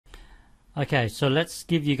Okay, so let's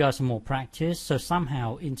give you guys some more practice. So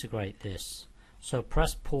somehow integrate this. So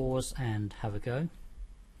press pause and have a go.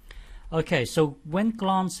 Okay, so when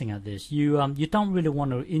glancing at this, you don't really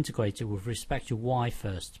want to integrate it with respect to y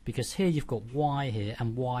first, because here you've got y here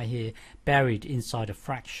and y here buried inside a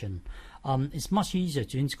fraction. It's much easier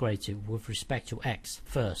to integrate it with respect to x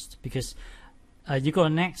first, because you've got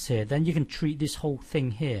an x here, then you can treat this whole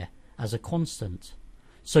thing here as a constant.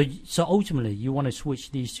 So ultimately you want to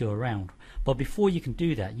switch these two around, but before you can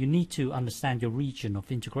do that you need to understand your region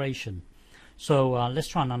of integration. So let's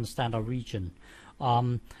try and understand our region.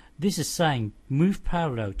 This is saying move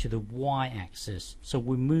parallel to the y-axis, so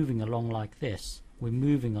we're moving along like this. We're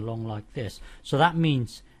moving along like this. So that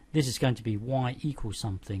means this is going to be y equals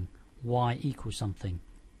something, y equals something.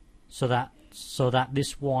 So that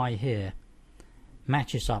this y here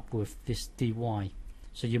matches up with this dy.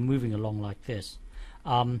 So you're moving along like this.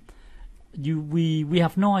 We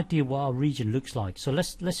have no idea what our region looks like, so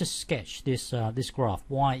let's just sketch this this graph.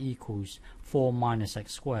 Y equals 4 minus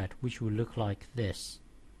x squared, which will look like this.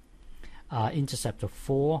 Intercept of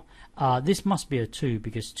 4. This must be a 2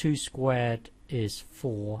 because 2 squared is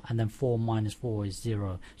 4 and then 4 minus 4 is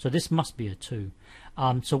 0. So this must be a 2.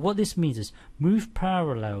 So what this means is move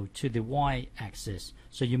parallel to the y-axis.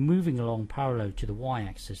 So you're moving along parallel to the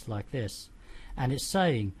y-axis like this. And it's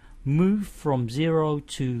saying move from 0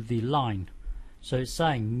 to the line. So it's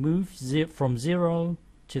saying move from 0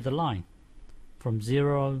 to the line. From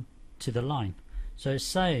 0 to the line. So it's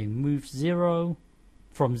saying move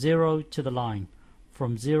from 0 to the line,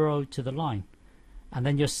 from 0 to the line, and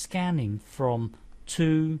then you're scanning from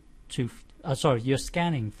 2 to you're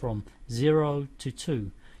scanning from 0 to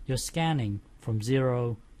 2. You're scanning from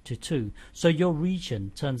 0 to 2. So your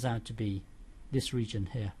region turns out to be this region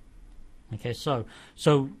here. Okay, so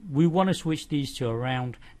we want to switch these two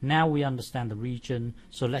around. Now we understand the region,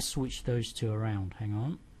 so let's switch those two around. Hang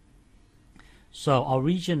on. So our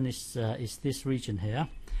region is this region here.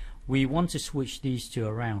 We want to switch these two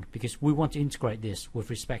around because we want to integrate this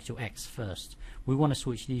with respect to x first. We want to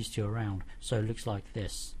switch these two around, so it looks like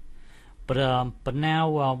this. But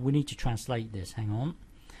now we need to translate this. Hang on.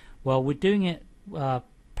 Well, we're doing it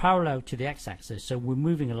parallel to the x-axis, so we're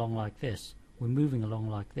moving along like this. We're moving along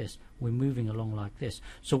like this. We're moving along like this.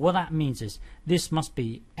 So what that means is this must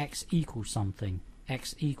be x equals something.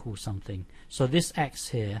 X equals something. So this x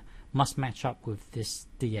here must match up with this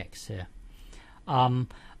dx here.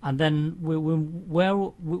 And then we're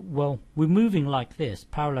moving like this,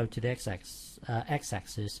 parallel to the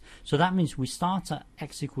x-axis. So that means we start at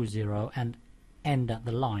x equals 0 and end at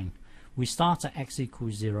the line. We start at x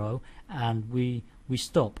equals 0 and we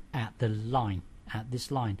stop at the line, at this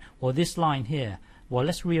line. Well, this line here, well,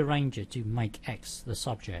 let's rearrange it to make x the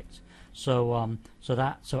subject. So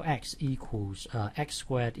x equals x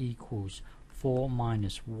squared equals 4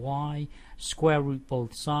 minus y, square root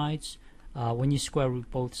both sides. When you square root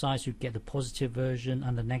both sides, you get the positive version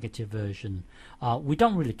and the negative version. We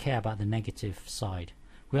don't really care about the negative side.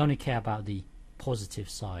 We only care about the positive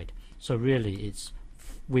side. So really, it's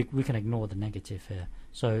we can ignore the negative here.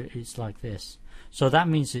 So it's like this. So that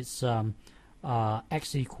means it's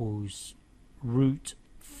x equals root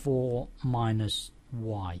 4 minus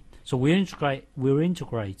y. So we're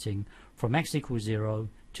integrating from x equals 0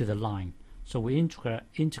 to the line. So we're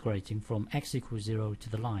integrating from x equals 0 to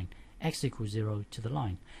the line. X equals 0 to the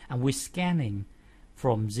line, and we're scanning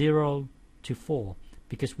from 0 to 4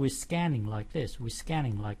 because we're scanning like this, we're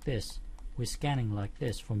scanning like this, we're scanning like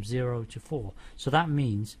this from 0 to 4. So that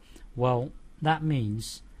means, well, that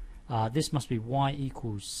means this must be y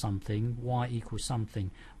equals something, y equals something.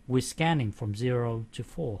 We're scanning from 0 to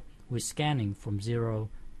 4. We're scanning from 0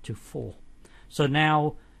 to 4. So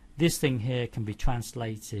now this thing here can be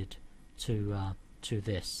translated to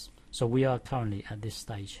this. So we are currently at this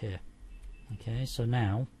stage here. Okay, so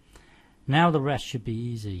now the rest should be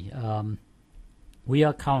easy. We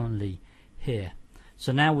are currently here.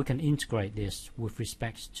 So now we can integrate this with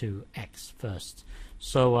respect to x first.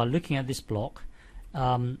 So looking at this block,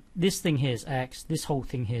 this thing here is x, this whole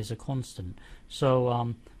thing here is a constant.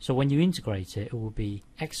 So so when you integrate it, it will be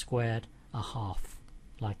x squared a half,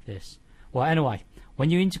 like this. Well, anyway, when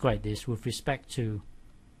you integrate this with respect to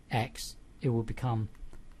x, it will become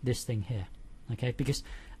this thing here. Okay, because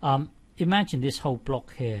imagine this whole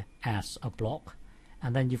block here as a block,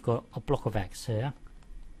 and then you've got a block of x here.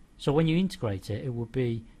 So when you integrate it, it will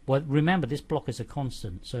be, well, remember this block is a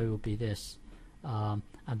constant, so it will be this, and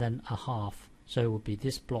then a half, so it will be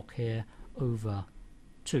this block here over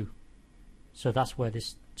 2. So that's where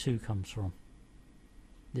this 2 comes from,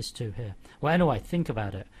 this 2 here. Well, anyway, think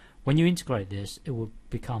about it. When you integrate this, it will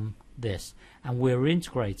become this, and we're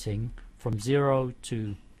integrating from 0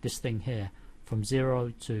 to this thing here, from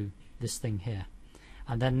 0 to this thing here.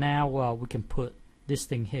 And then now we can put this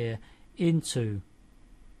thing here into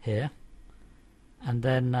here, and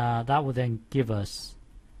then that will then give us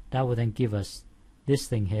this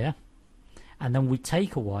thing here, and then we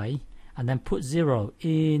take away and then put 0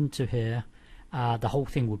 into here. The whole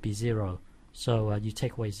thing would be 0, so you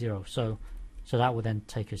take away 0, so that will then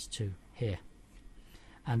take us to here.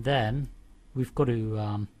 And then we've got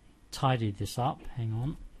to tidy this up.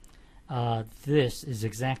 Hang on. This is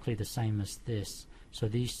exactly the same as this, so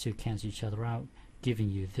these two cancel each other out, giving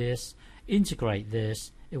you this. Integrate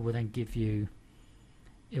this, it will then give you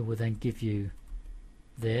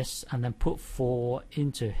this, and then put 4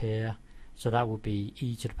 into here, so that will be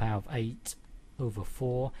e to the power of 8 over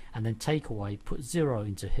 4, and then take away, put 0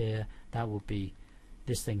 into here, that will be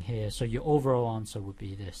this thing here. So your overall answer would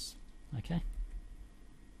be this. Okay.